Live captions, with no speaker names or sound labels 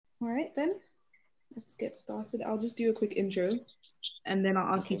All right, then let's get started. I'll just do a quick intro and then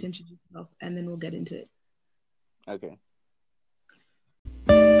I'll ask you Okay. to introduce yourself and then we'll get into it. Okay.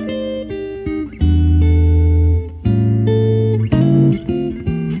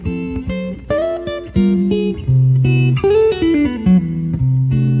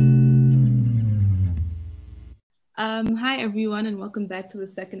 Hi, everyone, and welcome back to the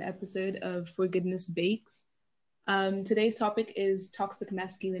second episode of For Goodness Bakes. Today's topic is toxic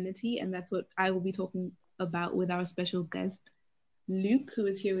masculinity, and that's what I will be talking about with our special guest, Luke, who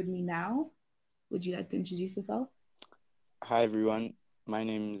is here with me now. Would you like to introduce yourself? Hi, everyone. My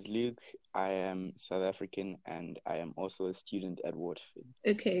name is Luke. I am South African and I am also a student at Waterford.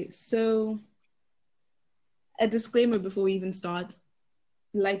 Okay, so a disclaimer before we even start.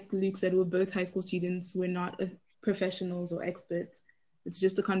 Like Luke said, we're both high school students. We're not professionals or experts. It's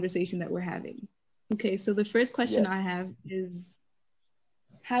just a conversation that we're having. Okay, so the first question Yeah. I have is,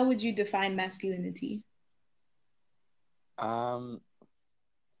 how would you define masculinity? Um,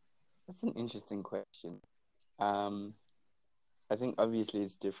 that's an interesting question. Um, I think obviously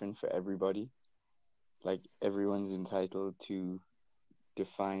it's different for everybody. Like everyone's entitled to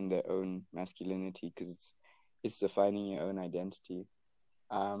define their own masculinity because it's defining your own identity.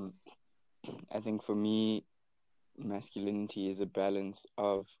 Um, I think for me, masculinity is a balance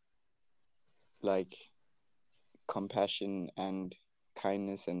of like compassion and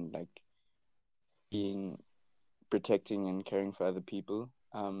kindness and like being protecting and caring for other people.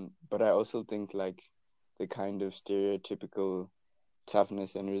 But I also think like the kind of stereotypical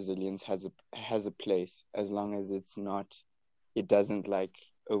toughness and resilience has a place as long as it doesn't like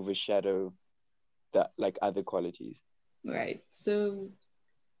overshadow that like other qualities. Right. So,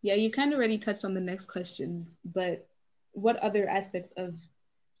 yeah, you kind of already touched on the next questions, but what other aspects of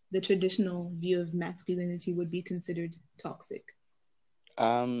the traditional view of masculinity would be considered toxic?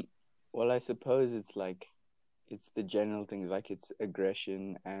 Um, well, I suppose it's the general things like it's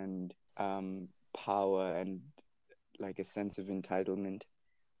aggression and power and like a sense of entitlement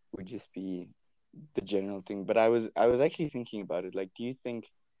would just be the general thing. But I was actually thinking about it. Like, do you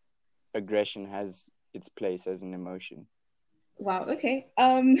think aggression has its place as an emotion? Wow, okay.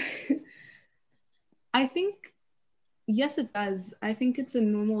 I think yes, it does. I think it's a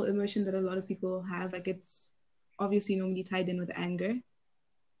normal emotion that a lot of people have. Like it's obviously normally tied in with anger,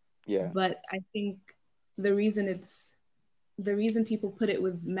 Yeah, but I think the reason it's the reason people put it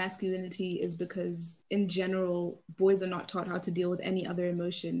with masculinity is because in general, boys are not taught how to deal with any other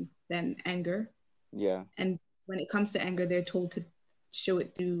emotion than anger. yeah, And when it comes to anger, they're told to show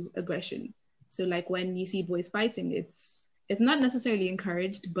it through aggression. So like when you see boys fighting, it's not necessarily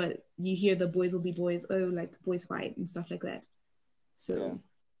encouraged, but you hear the boys will be boys, oh, like boys fight and stuff like that. yeah. So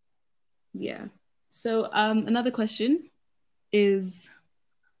yeah. So another question is,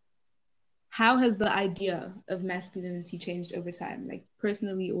 how has the idea of masculinity changed over time, like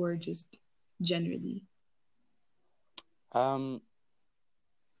personally or just generally? Um,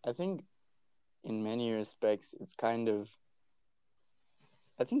 I think in many respects,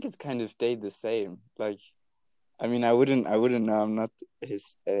 I think it's kind of stayed the same. Like, I mean, I wouldn't know. I'm not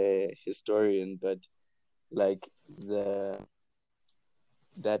a historian, but like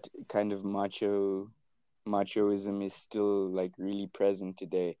that kind of machoism is still like really present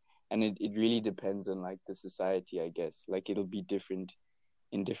today, and it really depends on like the society, I guess. Like it'll be different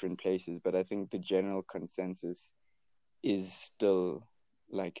in different places, but I think the general consensus is still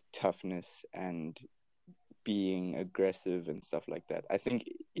like toughness and being aggressive and stuff like that. I think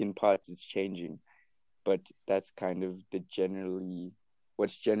in parts it's changing, but that's kind of the generally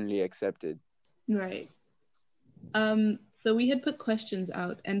what's generally accepted. Right. So we had put questions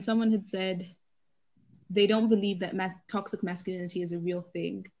out, and someone had said they don't believe that toxic masculinity is a real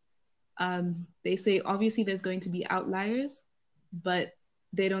thing. They say obviously there's going to be outliers, but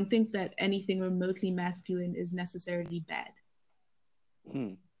they don't think that anything remotely masculine is necessarily bad.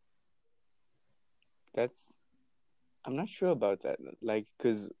 Hmm. That's I'm not sure about that. Like,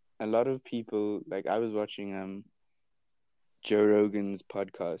 because a lot of people, like, I was watching Joe Rogan's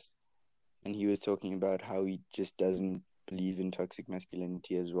podcast, and he was talking about how he just doesn't believe in toxic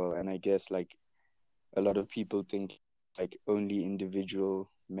masculinity as well. And I guess like a lot of people think like only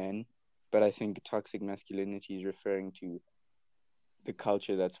individual men, but I think toxic masculinity is referring to the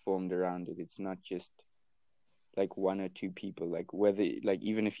culture that's formed around it. It's not just like one or two people. Like whether like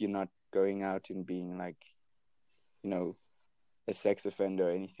even if you're not going out and being like you know a sex offender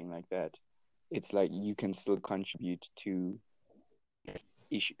or anything like that, it's like you can still contribute to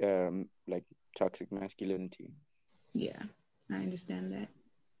like toxic masculinity. Yeah, I understand that.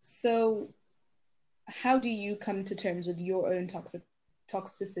 So, how do you come to terms with your own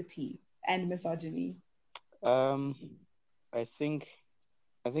toxicity and misogyny? Um, I think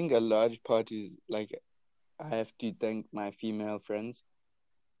a large part is like I have to thank my female friends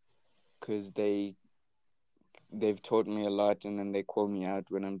because they've taught me a lot, and then they call me out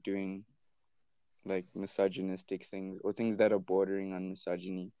when I'm doing like misogynistic things or things that are bordering on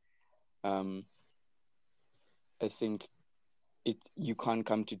misogyny. Um, I think you can't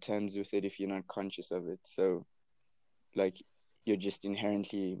come to terms with it if you're not conscious of it. So like you're just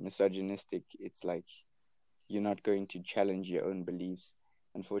inherently misogynistic. It's like you're not going to challenge your own beliefs.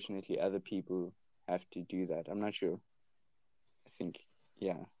 Unfortunately, other people have to do that. I'm not sure. I think,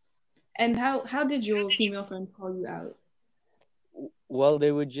 yeah. And how did your female friends call you out? Well,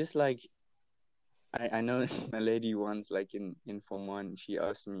 they were just like, I know a lady once, like in Form 1, she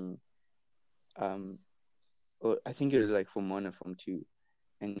asked me, um, or I think it was like Form 1 or Form 2,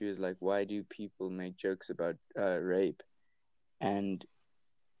 and she was like, why do people make jokes about rape? And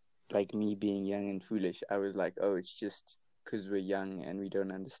like me being young and foolish, I was like, oh, it's just because we're young and we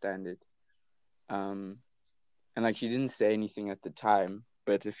don't understand it. Um, and like she didn't say anything at the time,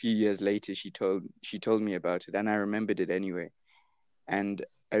 but a few years later, she told me about it, and I remembered it anyway. And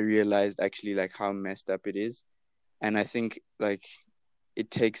I realized actually like how messed up it is. And I think like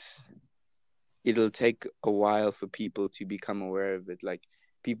it takes it'll take a while for people to become aware of it. Like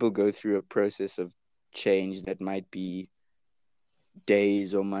people go through a process of change that might be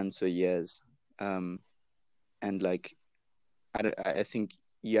days or months or years. And like I think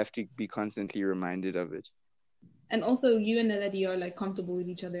you have to be constantly reminded of it. And also, you and Naledi are like comfortable with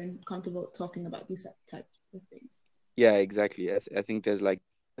each other and comfortable talking about these types of things. Yeah, exactly. I think there's like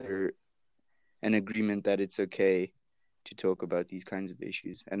an agreement that it's okay to talk about these kinds of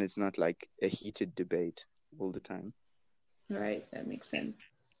issues, and it's not like a heated debate all the time. Right, that makes sense.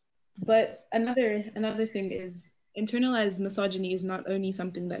 But another thing is internalized misogyny is not only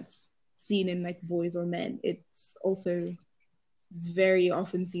something that's seen in like boys or men. It's also very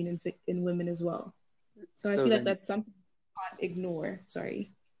often seen in women as well. So I So feel like then, that's something you can't ignore.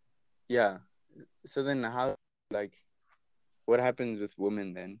 Sorry. yeah. So then, how like what happens with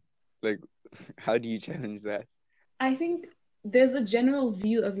women then? Like, how do you challenge that? I think there's a general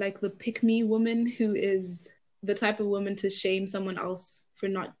view of like the pick me woman who is the type of woman to shame someone else for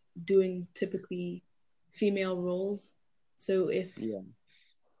not doing typically female roles. So if Yeah,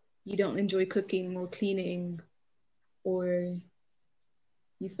 you don't enjoy cooking or cleaning or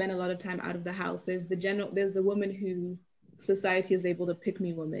you spend a lot of time out of the house, there's the woman who society is able to pick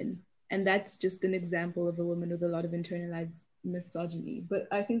me woman. And that's just an example of a woman with a lot of internalized misogyny. But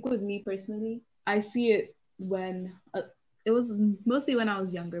I think with me personally, I see it when it was mostly when I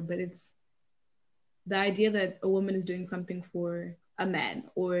was younger, but it's the idea that a woman is doing something for a man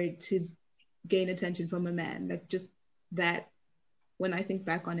or to gain attention from a man, like just that. When I think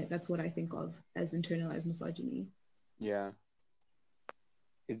back on it, that's what I think of as internalized misogyny. yeah.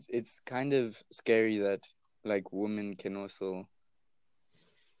 It's kind of scary that like women can also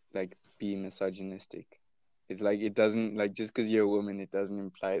like be misogynistic. It's like it doesn't like just because you're a woman, it doesn't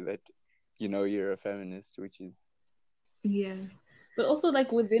imply that you're a feminist, which is Yeah. But also,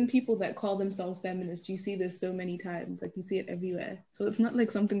 like within people that call themselves feminists, you see this so many times. Like you see it everywhere. So it's not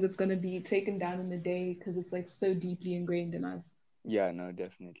like something that's going to be taken down in a day because it's like so deeply ingrained in us. yeah, no,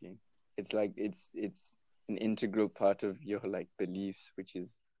 definitely. It's like it's an integral part of your like beliefs, which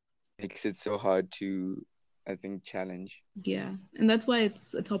is makes it so hard to, I think, challenge. Yeah. And that's why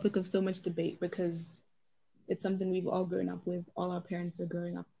it's a topic of so much debate because it's something we've all grown up with. All our parents are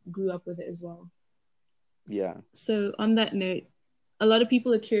grew up with it as well. Yeah. So, on that note, a lot of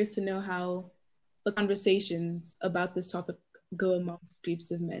people are curious to know how the conversations about this topic go amongst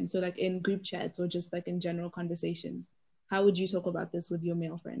groups of men. So, like in group chats or just like in general conversations, how would you talk about this with your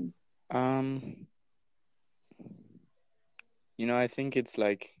male friends? Um, I think it's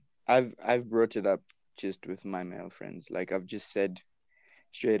like I've brought it up just with my male friends. Like I've just said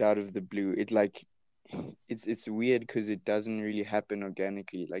straight out of the blue. It's weird because it doesn't really happen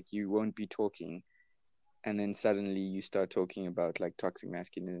organically. Like you won't be talking and then suddenly you start talking about like toxic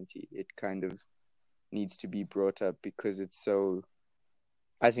masculinity. It kind of needs to be brought up because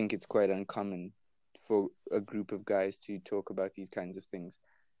I think it's quite uncommon for a group of guys to talk about these kinds of things.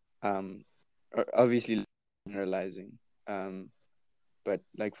 Obviously generalizing. But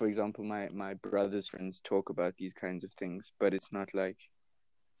like for example, my brother's friends talk about these kinds of things, but it's not like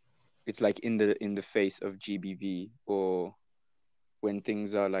it's like in the face of GBV or when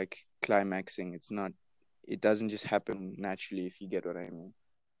things are like climaxing. It doesn't just happen naturally, if you get what I mean.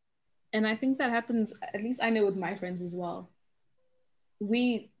 And I think that happens, at least I know with my friends as well.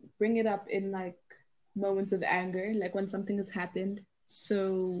 We bring it up in like moments of anger, like when something has happened.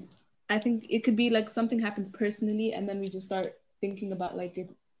 So I think it could be like something happens personally, and then we just start thinking about like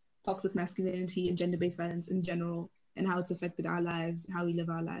toxic masculinity and gender-based violence in general, and how it's affected our lives, how we live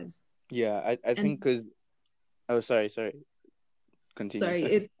our lives. Yeah, I And think because sorry, continue. sorry,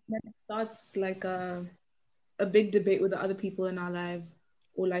 it then starts like a big debate with the other people in our lives,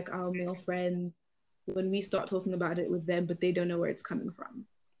 or like our male friends, when we start talking about it with them, but they don't know where it's coming from.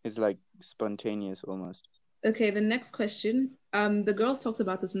 It's like spontaneous almost. Okay, the next question. The girls talked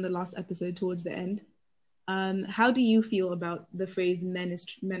about this in the last episode towards the end. How do you feel about the phrase men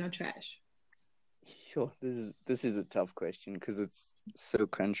are trash"? Sure, this is a tough question because it's so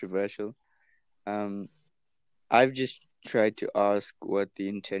controversial. Um, I've just tried to ask what the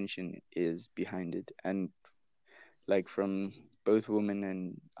intention is behind it, and like from both women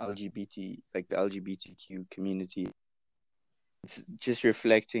and LGBT, like the LGBTQ community, it's just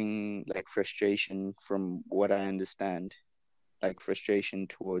reflecting like frustration from what I understand, like frustration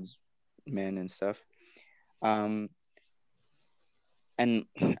towards men and stuff. Um, and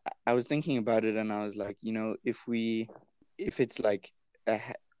I was thinking about it, and I was like, if it's like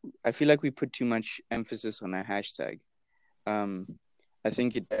I feel like we put too much emphasis on a hashtag. Um, I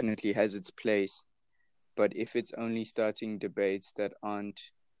think it definitely has its place, but if it's only starting debates that aren't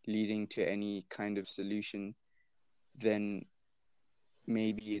leading to any kind of solution, then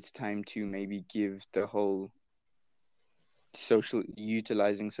maybe it's time to maybe give the whole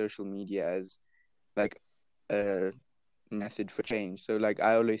utilizing social media as like a method for change. So like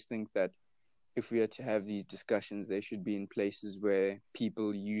I always think that if we are to have these discussions, they should be in places where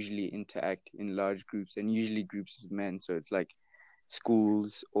people usually interact in large groups, and usually groups of men. So it's like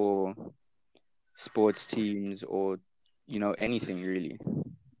schools or sports teams or anything really.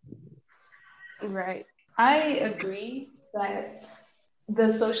 Right. I agree that the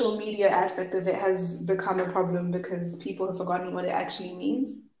social media aspect of it has become a problem because people have forgotten what it actually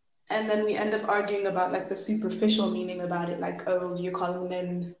means. And then we end up arguing about like the superficial meaning about it, like, oh, you're calling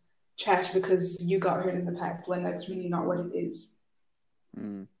men trash because you got hurt in the past, when that's really not what it is.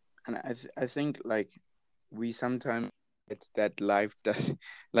 Mm. And I think like we sometimes get that life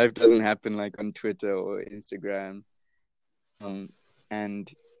doesn't happen like on Twitter or Instagram,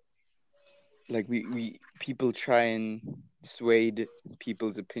 and like we people try and sway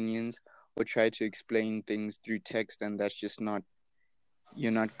people's opinions or try to explain things through text, and that's just not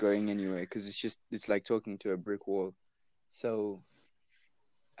you're not going anywhere because it's like talking to a brick wall. So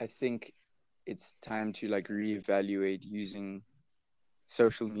I think it's time to like reevaluate using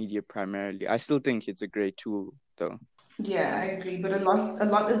social media primarily. I still think it's a great tool though. Yeah, I agree. But a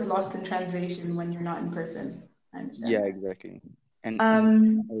lot is lost in translation when you're not in person. I understand Yeah, that. exactly. And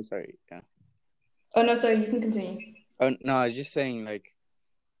Um, oh, sorry, yeah. oh no, sorry, you can continue. Oh no, I was just saying like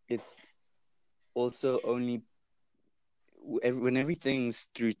it's also only when everything's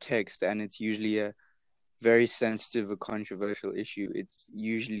through text and it's usually a very sensitive or controversial issue, it's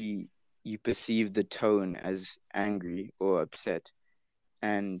usually you perceive the tone as angry or upset,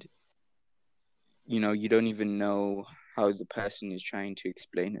 and you don't even know how the person is trying to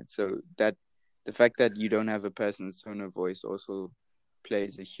explain it. So that the fact that you don't have a person's tone of voice also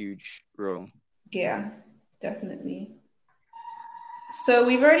plays a huge role. Yeah, definitely. So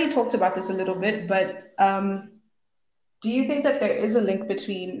we've already talked about this a little bit, but do you think that there is a link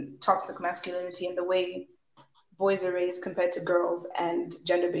between toxic masculinity and the way boys are raised compared to girls and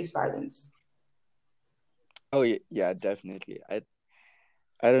gender-based violence? Oh yeah, definitely. I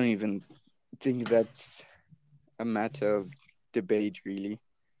don't even think that's a matter of debate really.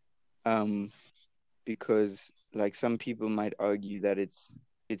 Um, because like some people might argue that it's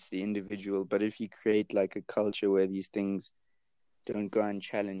the individual, but if you create like a culture where these things don't go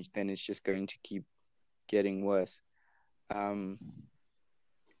unchallenged, then it's just going to keep getting worse. Um,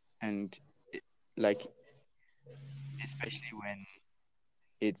 and like especially when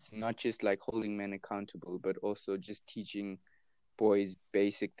it's not just like holding men accountable, but also just teaching boys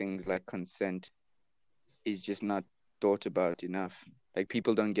basic things like consent is just not thought about enough. Like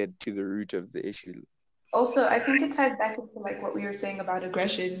people don't get to the root of the issue. Also, I think it ties back into like what we were saying about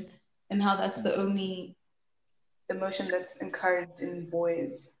aggression and how that's the only emotion that's encouraged in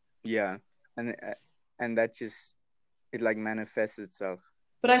boys. Yeah, and that just it like manifests itself.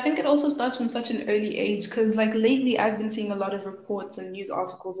 But I think it also starts from such an early age because, like, lately I've been seeing a lot of reports and news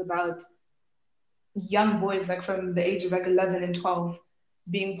articles about young boys, like from the age of like 11 and 12,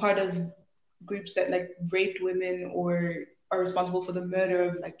 being part of groups that like raped women or are responsible for the murder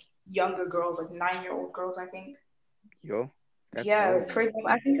of like younger girls, like 9-year-old girls, I think. Yo, that's Yeah, horrible. for example,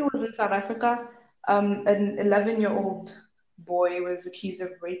 I think it was in South Africa. An 11-year-old boy was accused of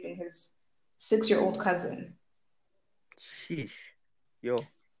raping his 6-year-old cousin. Sheesh. Yo,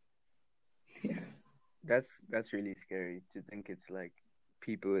 Yeah. that's really scary to think it's like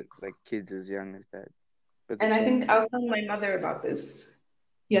people, like kids as young as that. But And I then, think I was telling my mother about this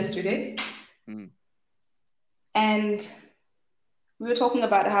yesterday, mm, and we were talking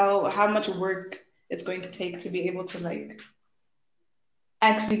about how much work it's going to take to be able to like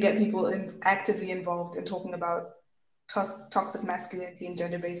actually get people actively involved in talking about toxic masculinity and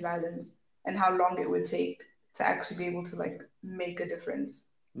gender-based violence, and how long it would take to actually be able to like make a difference.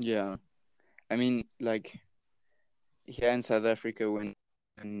 yeah, I mean, like here in South Africa, when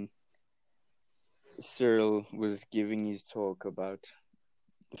Cyril was giving his talk about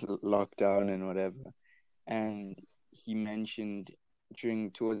lockdown and whatever, and he mentioned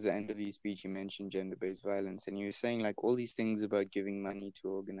towards the end of his speech, he mentioned gender-based violence, and he was saying like all these things about giving money to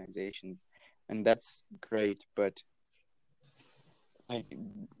organizations, and that's great, but like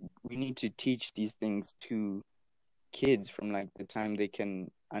we need to teach these things to kids from like the time they can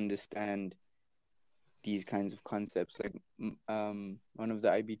understand these kinds of concepts. Like one of the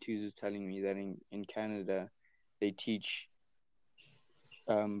IB2s was telling me that in Canada they teach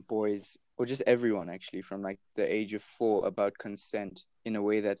boys, or just everyone actually, from like the age of 4 about consent in a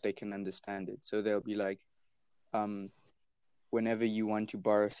way that they can understand it. So they'll be like, um whenever you want to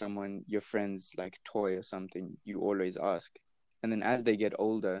borrow someone your friend's like toy or something, you always ask. And then as they get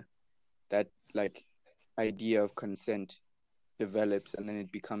older, that like idea of consent develops, and then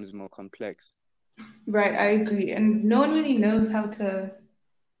it becomes more complex. Right, I agree. And no one really knows how to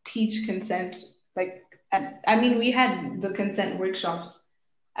teach consent. Like, I mean, we had the consent workshops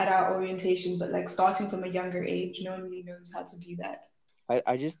at our orientation, but like starting from a younger age, no one really knows how to do that.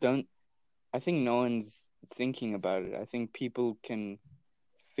 I just don't, I think no one's thinking about it. I think people can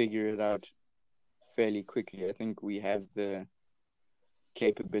figure it out fairly quickly. I think we have the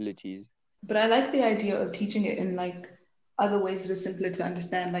capabilities. But I like the idea of teaching it in like other ways that are simpler to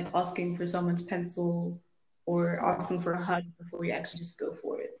understand, like asking for someone's pencil or asking for a hug before you actually just go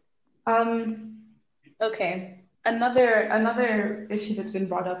for it. Um, okay. Another issue that's been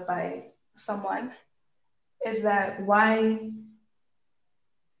brought up by someone is that why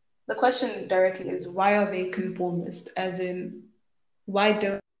the question directly is why are they conformist? As in, why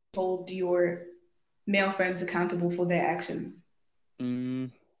don't you hold your male friends accountable for their actions?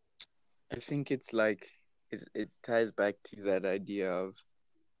 Mm, I think it's like it ties back to that idea of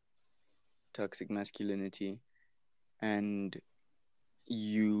toxic masculinity, and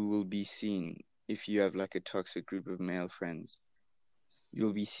you will be seen if you have like a toxic group of male friends.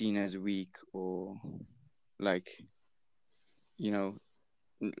 You'll be seen as weak, or like, you know,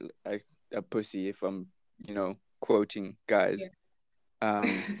 a, a pussy, if I'm, quoting guys.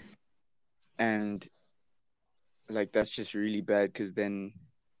 Um, and like that's just really bad, because then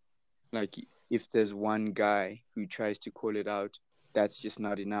like if there's one guy who tries to call it out, that's just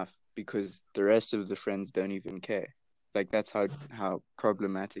not enough, because the rest of the friends don't even care. Like that's how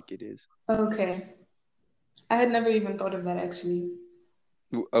problematic it is. Okay. I had never even thought of that actually.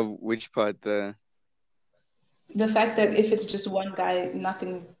 Of which part? The The fact that if it's just one guy,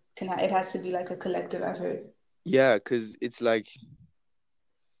 nothing it has to be like a collective effort. Yeah, because it's like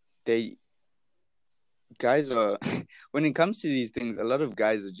they guys are when it comes to these things, a lot of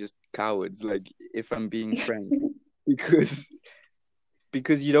guys are just cowards, like, if I'm being frank, because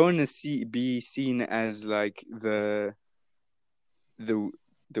you don't want to be seen as like the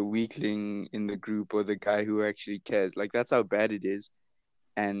the weakling in the group, or the guy who actually cares. Like that's how bad it is.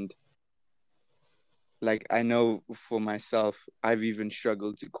 And like I know for myself, I've even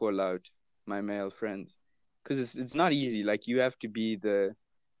struggled to call out my male friends, because it's not easy. Like you have to be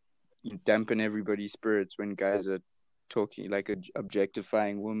you dampen everybody's spirits when guys are talking, like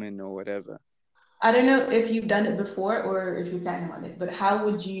objectifying women or whatever. I don't know if you've done it before or if you're planning on it, but how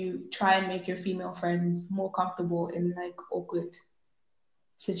would you try and make your female friends more comfortable in like awkward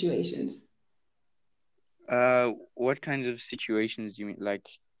situations? What kinds of situations do you mean? Like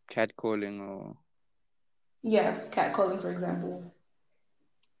catcalling or? Yeah, catcalling, for example.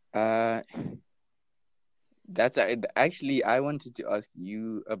 Uh, that's actually, I wanted to ask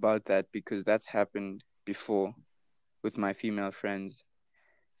you about that, because that's happened before with my female friends.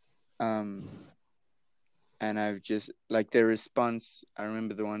 Um, and I've just like their response. I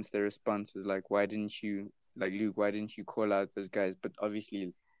remember their response was like, "Why didn't you, like, Luke? Why didn't you call out those guys?" But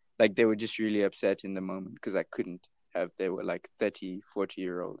obviously, like they were just really upset in the moment, because I couldn't have. They were like 30,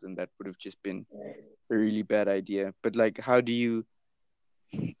 40-year-olds, and that would have just been a really bad idea. But like, how do you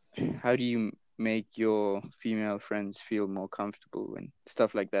make your female friends feel more comfortable when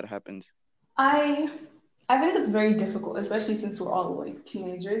stuff like that happens? I I think it's very difficult, especially since we're all like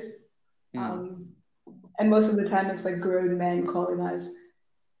teenagers. Mm. Um, And most of the time it's like grown men calling us.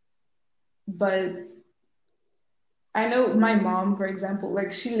 But I know my mom, for example,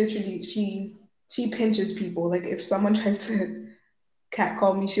 like she literally she pinches people. Like if someone tries to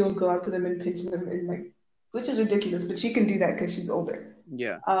catcall me, she'll go up to them and pinch them and like, which is ridiculous, but she can do that because she's older.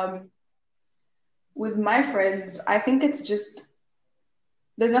 Yeah. Um, with my friends, I think it's just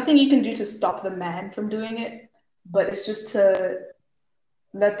there's nothing you can do to stop the man from doing it, but it's just to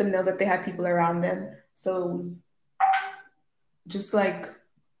let them know that they have people around them. So just like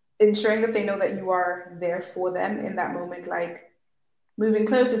ensuring that they know that you are there for them in that moment, like moving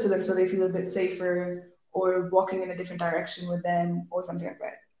closer to them so they feel a bit safer or walking in a different direction with them or something like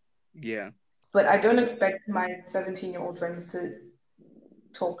that. Yeah. But I don't expect my 17-year-old friends to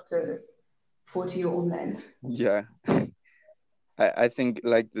talk to 40-year-old men. Yeah. I think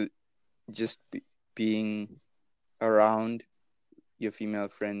like just being around your female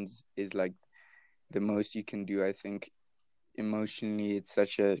friends is like the most you can do. I think emotionally it's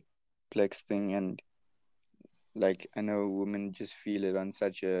such a complex thing, and like I know women just feel it on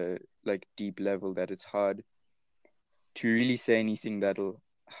such a like deep level that it's hard to really say anything that'll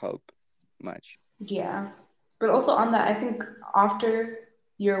help much. Yeah. But also on that, I think after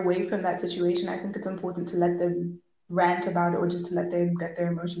you're away from that situation, I think it's important to let them rant about it or just to let them get their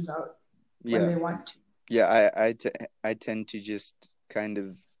emotions out when Yeah. they want to. Yeah, I tend to just kind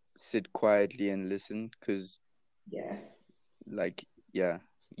of sit quietly and listen because Yeah. like yeah,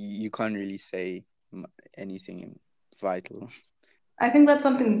 you can't really say anything vital. I think that's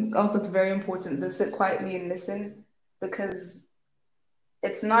something else that's very important to sit quietly and listen because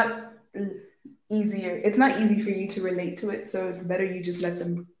it's not easier. It's not easy for you to relate to it, so it's better you just let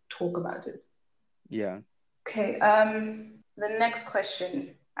them talk about it. Yeah. Okay, the next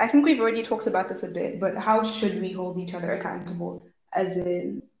question. I think we've already talked about this a bit, but how should we hold each other accountable? As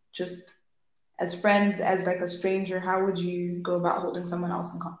in, just as friends, as like a stranger, how would you go about holding someone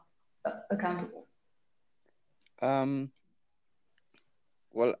else accountable? Um.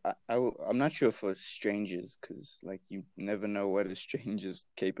 Well, I'm not sure for strangers because like you never know what a stranger's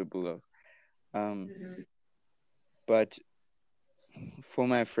capable of. Um. Mhm. But for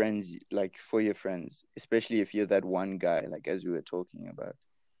my friends, like for your friends, especially if you're that one guy, like as we were talking about,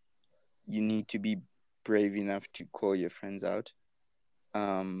 you need to be brave enough to call your friends out.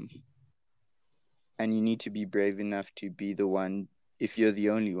 Um. And you need to be brave enough to be the one, if you're the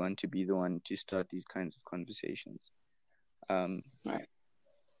only one, to be the one to start these kinds of conversations. Um. Right.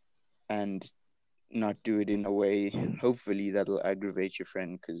 And not do it in a way hopefully that'll aggravate your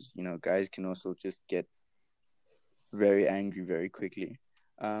friend, because you know guys can also just get very angry very quickly.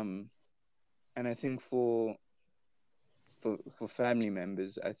 And I think for family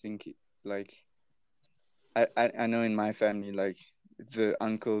members, I think like I know in my family, like the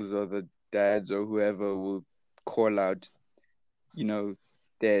uncles or the dads or whoever will call out, you know,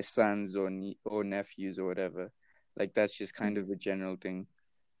 their sons or or nephews or whatever. Like that's just kind of a general thing.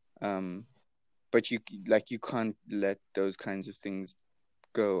 um but you can't let those kinds of things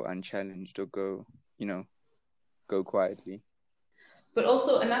go unchallenged or go quietly. But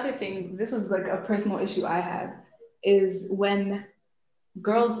also another thing, this is like a personal issue I have, is when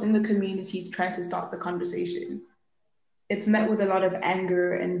girls in the communities try to start the conversation, it's met with a lot of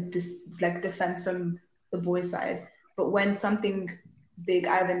anger and like defense from the boys' side. But when something big,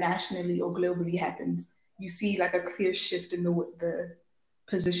 either nationally or globally, happens, you see like a clear shift in the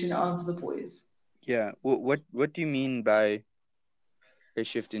position of the boys. Yeah. What do you mean by a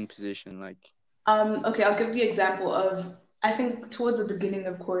shift in position? Like, Okay, I'll give the example of I think towards the beginning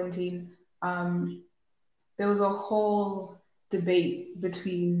of quarantine, there was a whole debate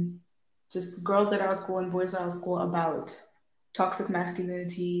between just girls at our school and boys at our school about toxic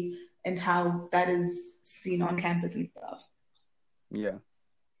masculinity and how that is seen on campus and stuff. yeah,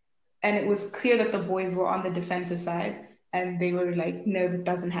 And it was clear that the boys were on the defensive side and they were like, no, this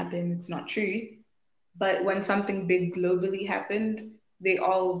doesn't happen. It's not true. But when something big globally happened, they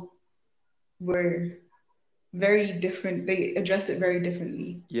all were very different. They addressed it very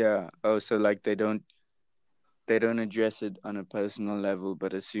differently. yeah. Oh, so like they don't address it on a personal level,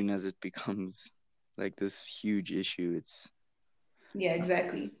 but as soon as it becomes like this huge issue, it's Yeah,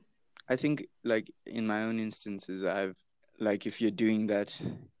 exactly. I think like in my own instances, I've like if you're doing that,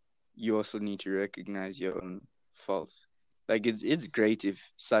 you also need to recognize your own faults. Like it's great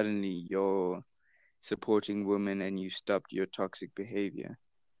if suddenly you're supporting women and you stopped your toxic behavior,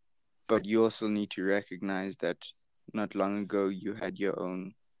 but you also need to recognize that not long ago you had your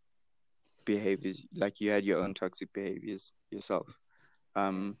own behaviors, like you had your own toxic behaviors yourself.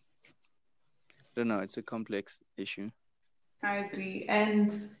 um I don't know, it's a complex issue. I agree. And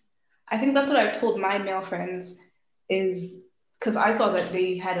I think that's what I've told my male friends is because I saw that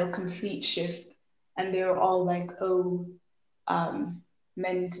they had a complete shift and they were all like, oh, um,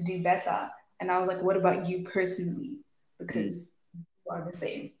 men to do better. And I was like, what about you personally? Mm. Because you are the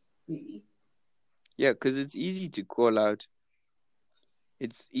same, really. Yeah, because it's easy to call out.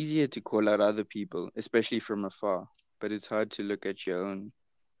 It's easier to call out other people, especially from afar, but it's hard to look at your own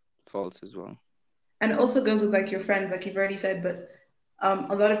faults as well. And it also goes with like your friends, like you've already said, but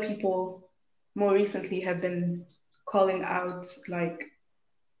a lot of people more recently have been calling out like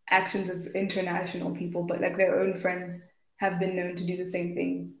actions of international people, but like their own friends have been known to do the same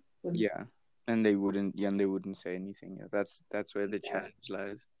things with. Yeah, and they wouldn't say anything. Yeah, that's where the Yeah. challenge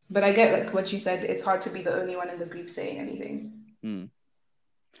lies. But I get like what you said, it's hard to be the only one in the group saying anything. Mm.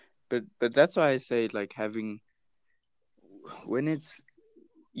 But that's why I say like having when it's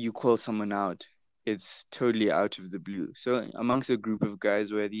you call someone out, it's totally out of the blue. So amongst a group of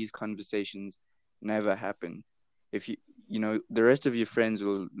guys where these conversations never happen, if you know the rest of your friends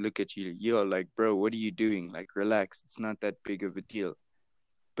will look at you, you're like, bro, what are you doing? Like, relax. It's not that big of a deal.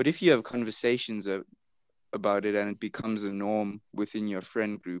 But if you have conversations about it and it becomes a norm within your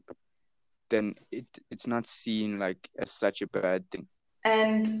friend group, then it's not seen like as such a bad thing.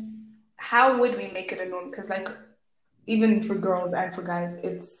 And how would we make it a norm? Because like even for girls and for guys,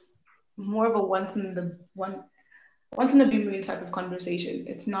 it's more of a once in a blue moon type of conversation.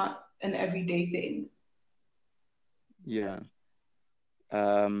 It's not an everyday thing. Yeah.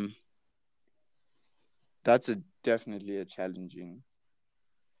 Um, that's definitely a challenging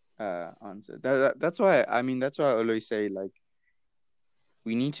answer. That's why I mean that's why I always say like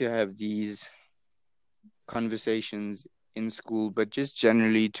we need to have these conversations in school, but just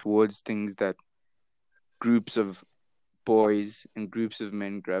generally towards things that groups of boys and groups of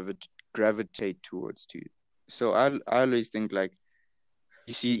men gravitate towards too. So I always think like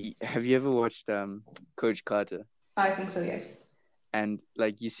you see, have you ever watched Coach Carter? I think so, yes. And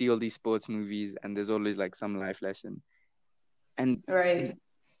like you see all these sports movies, and there's always like some life lesson, and Right.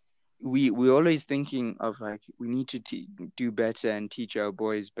 we always thinking of like we need to do better and teach our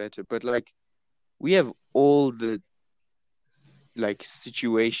boys better, but like we have all the like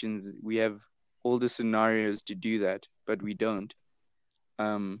situations, we have all the scenarios to do that, but we don't.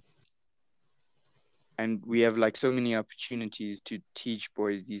 Um, and we have like so many opportunities to teach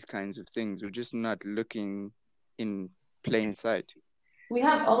boys these kinds of things. We're just not looking in plain sight. We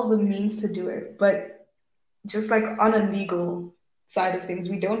have all the means to do it, but just like on a legal side of things,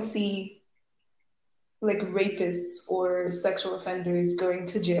 we don't see like rapists or sexual offenders going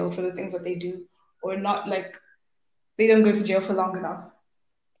to jail for the things that they do, or not like they don't go to jail for long enough.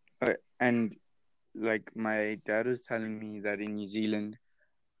 And like my dad was telling me that in New Zealand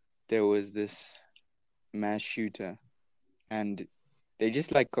there was this mass shooter, and they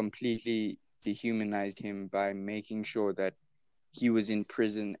just like completely dehumanized him by making sure that he was in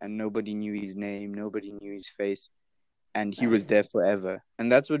prison and nobody knew his name, nobody knew his face, and he was there forever.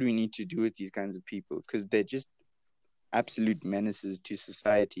 And that's what we need to do with these kinds of people, because they're just absolute menaces to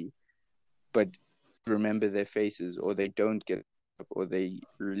society. But remember their faces, or they don't get up, or they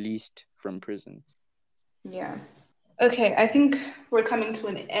released from prison. Yeah. Okay, I think we're coming to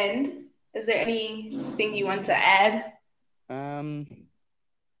an end. Is there anything you want to add? Um,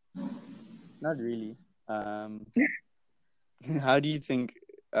 not really. How do you think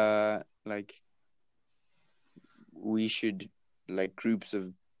like we should like groups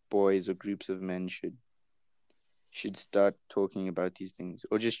of boys or groups of men should start talking about these things,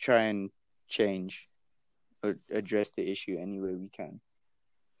 or just try and change or address the issue any way we can?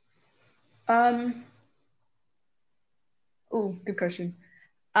 Um, oh, good question.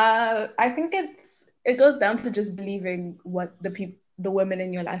 I think it goes down to just believing what the women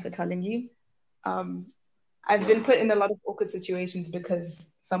in your life are telling you. Um, I've been put in a lot of awkward situations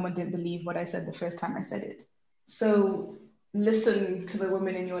because someone didn't believe what I said the first time I said it. So listen to the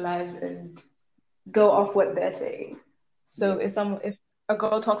women in your lives and go off what they're saying. So Yeah. if a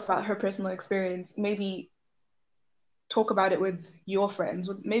girl talks about her personal experience, maybe talk about it with your friends,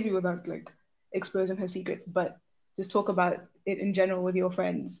 maybe without like exposing her secrets, but just talk about it in general with your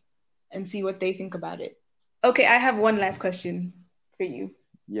friends and see what they think about it. Okay, I have one last question for you.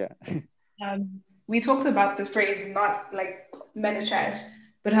 Yeah. We talked about the phrase not like men are trash,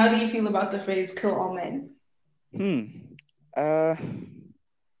 but how do you feel about the phrase kill all men? Hmm. Uh,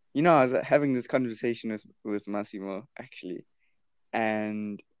 I was having this conversation with Massimo actually,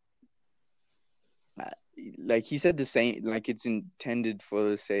 and uh, like he said the same. Like it's intended for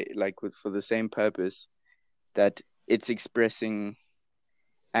the same, like for the same purpose, that it's expressing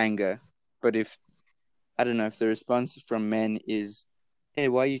anger. But if I don't know if the response from men is hey,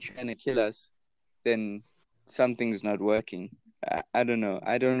 why are you trying to kill us? Then something's not working. I don't know.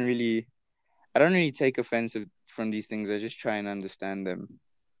 I don't really take offense from these things. I just try and understand them.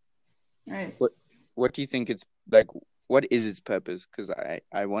 Right. What what do you think it's like? What is its purpose? Because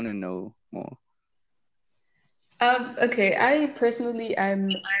I want to know more. Okay, I personally am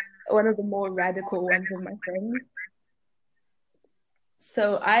one of the more radical ones of my friends.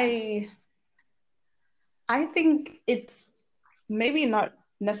 So I think it's maybe not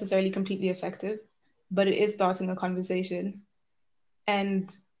necessarily completely effective, but it is starting a conversation.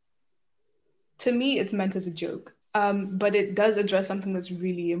 And to me, it's meant as a joke. But it does address something that's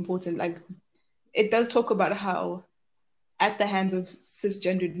really important. Like it does talk about how at the hands of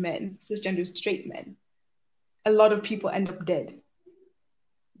cisgendered men, cisgendered straight men, a lot of people end up dead.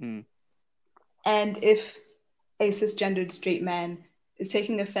 Mm. And if a cisgendered straight man is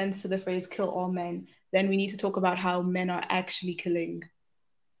taking offense to the phrase kill all men, then we need to talk about how men are actually killing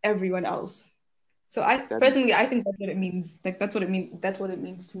everyone else. So I That personally I think that's what it means. Like that's what it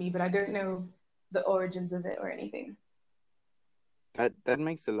means to me, but I don't know the origins of it or anything. that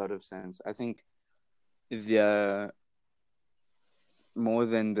makes a lot of sense. I think the more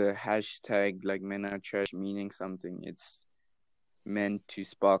than the hashtag like men are trash meaning something, it's meant to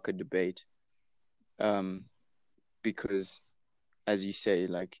spark a debate. Um, because as you say,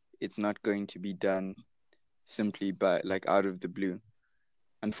 like it's not going to be done simply by like out of the blue.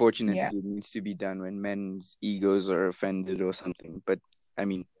 Yeah. Unfortunately, it needs to be done when men's egos are offended or something. But I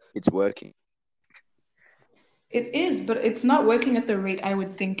mean, it's working. It is, but it's not working at the rate I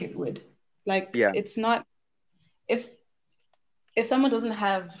would think it would. Like Yeah. it's not if if someone doesn't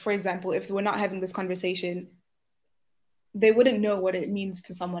have, for example, if we're not having this conversation, they wouldn't know what it means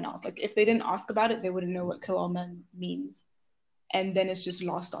to someone else. Like if they didn't ask about it, they wouldn't know what kill all men means. And then it's just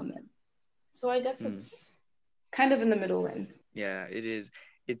lost on them. So I guess Mm. it's kind of in the middle then. Yeah, it is.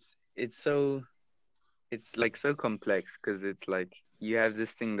 It's so it's like so complex because it's like you have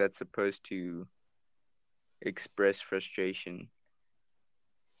this thing that's supposed to express frustration,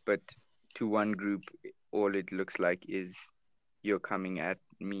 but to one group, all it looks like is you're coming at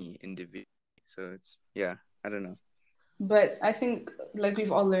me individually. So it's yeah, I don't know. But I think, like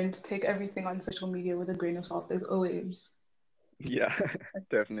we've all learned, to take everything on social media with a grain of salt. There's always. Yeah,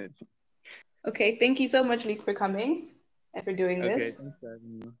 definitely. Okay, thank you so much, Leek, for coming and for doing Okay, this. thanks for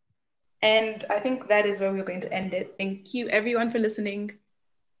having me. And I think that is where we're going to end it. Thank you, everyone, for listening.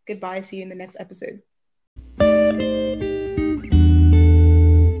 Goodbye. See you in the next episode.